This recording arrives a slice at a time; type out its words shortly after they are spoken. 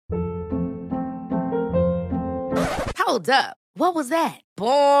Hold up. What was that?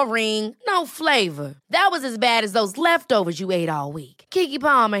 Boring. No flavor. That was as bad as those leftovers you ate all week. Keke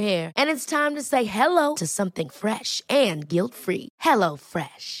Palmer here, and it's time to say hello to something fresh and guilt-free. Hello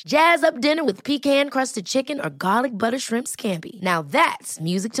Fresh. Jazz up dinner with pecan-crusted chicken or garlic butter shrimp scampi. Now that's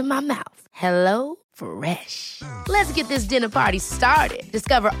music to my mouth. Hello Fresh. Let's get this dinner party started.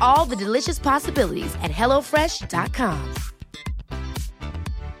 Discover all the delicious possibilities at hellofresh.com.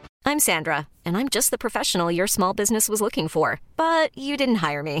 I'm Sandra, and I'm just the professional your small business was looking for. But you didn't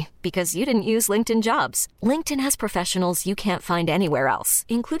hire me because you didn't use LinkedIn Jobs. LinkedIn has professionals you can't find anywhere else,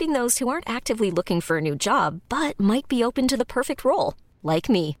 including those who aren't actively looking for a new job, but might be open to the perfect role, like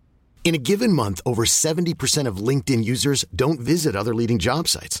me. In a given month, over 70% of LinkedIn users don't visit other leading job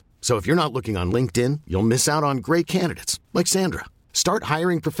sites. So if you're not looking on LinkedIn, you'll miss out on great candidates, like Sandra. Start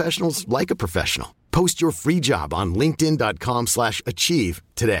hiring professionals like a professional. Post your free job on linkedin.com/achieve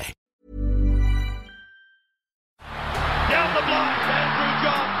today. Down the block, Andrew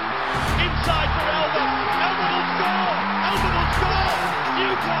John. Inside for Elba. Elba will score. Elba will score.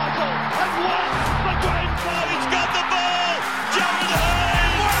 Newcastle have won the Grand Final. He's got the ball. Jared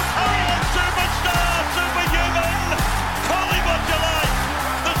Hayes. Oh, superstar, superhuman. Call him what you like.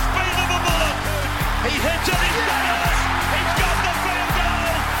 The speed of a bullet. He hits it. He's got it. He's got the field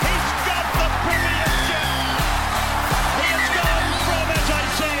goal. He's got the premiership. He has gone from, as I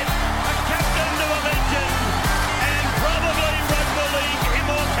said, a captain to a legend. And probably rugby league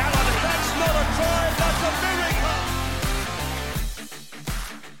immortality. That's not a try, that's a miracle.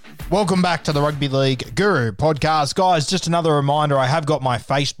 Welcome back to the Rugby League Guru podcast. Guys, just another reminder, I have got my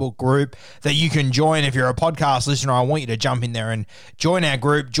Facebook group that you can join. If you're a podcast listener, I want you to jump in there and join our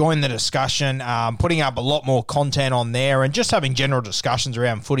group, join the discussion, putting up a lot more content on there and just having general discussions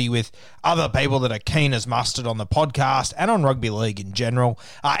around footy with other people that are keen as mustard on the podcast and on rugby league in general.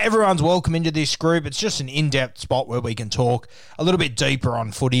 Everyone's welcome into this group. It's just an in-depth spot where we can talk a little bit deeper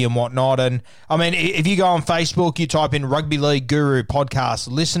on footy and whatnot. And I mean, if you go on Facebook, you type in Rugby League Guru podcast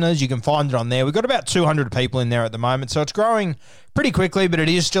listeners, you can find it on there. We've got about 200 people in there at the moment, so it's growing pretty quickly, but it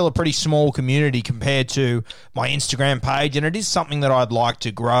is still a pretty small community compared to my Instagram page, and it is something that I'd like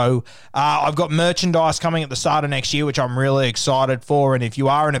to grow. I've got merchandise coming at the start of next year, which I'm really excited for, and if you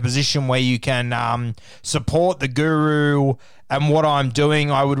are in a position where you can support the Guru and what I'm doing,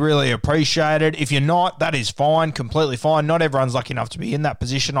 I would really appreciate it. If you're not, that is fine, completely fine. Not everyone's lucky enough to be in that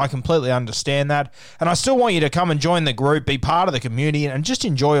position. I completely understand that. And I still want you to come and join the group, be part of the community, and just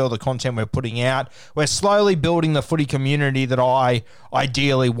enjoy all the content we're putting out. We're slowly building the footy community that I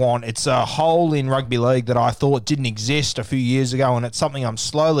ideally want. It's a hole in rugby league that I thought didn't exist a few years ago, and it's something I'm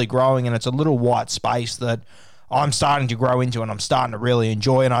slowly growing, and it's a little white space that I'm starting to grow into and I'm starting to really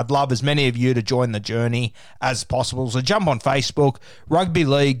enjoy, and I'd love as many of you to join the journey as possible. So jump on Facebook, Rugby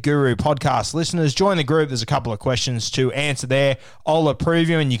League Guru podcast listeners, join the group. There's a couple of questions to answer there. I'll approve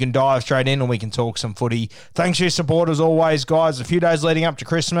you and you can dive straight in and we can talk some footy. Thanks for your support as always, guys. A few days leading up to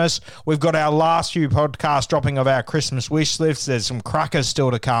Christmas, we've got our last few podcasts dropping of our Christmas wish lists. There's some crackers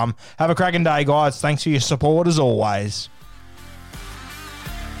still to come. Have a cracking day, guys. Thanks for your support as always.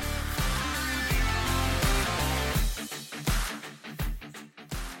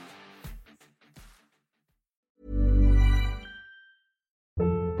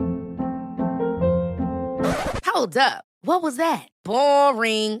 Hold up. What was that?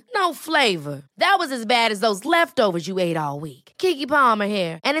 Boring. No flavor. That was as bad as those leftovers you ate all week. Keke Palmer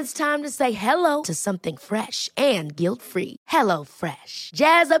here, and it's time to say hello to something fresh and guilt-free. Hello Fresh.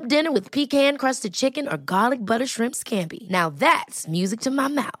 Jazz up dinner with pecan-crusted chicken or garlic butter shrimp scampi. Now that's music to my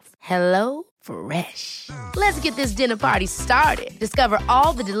mouth. Hello Fresh. Let's get this dinner party started. Discover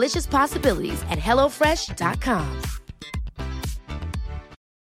all the delicious possibilities at hellofresh.com.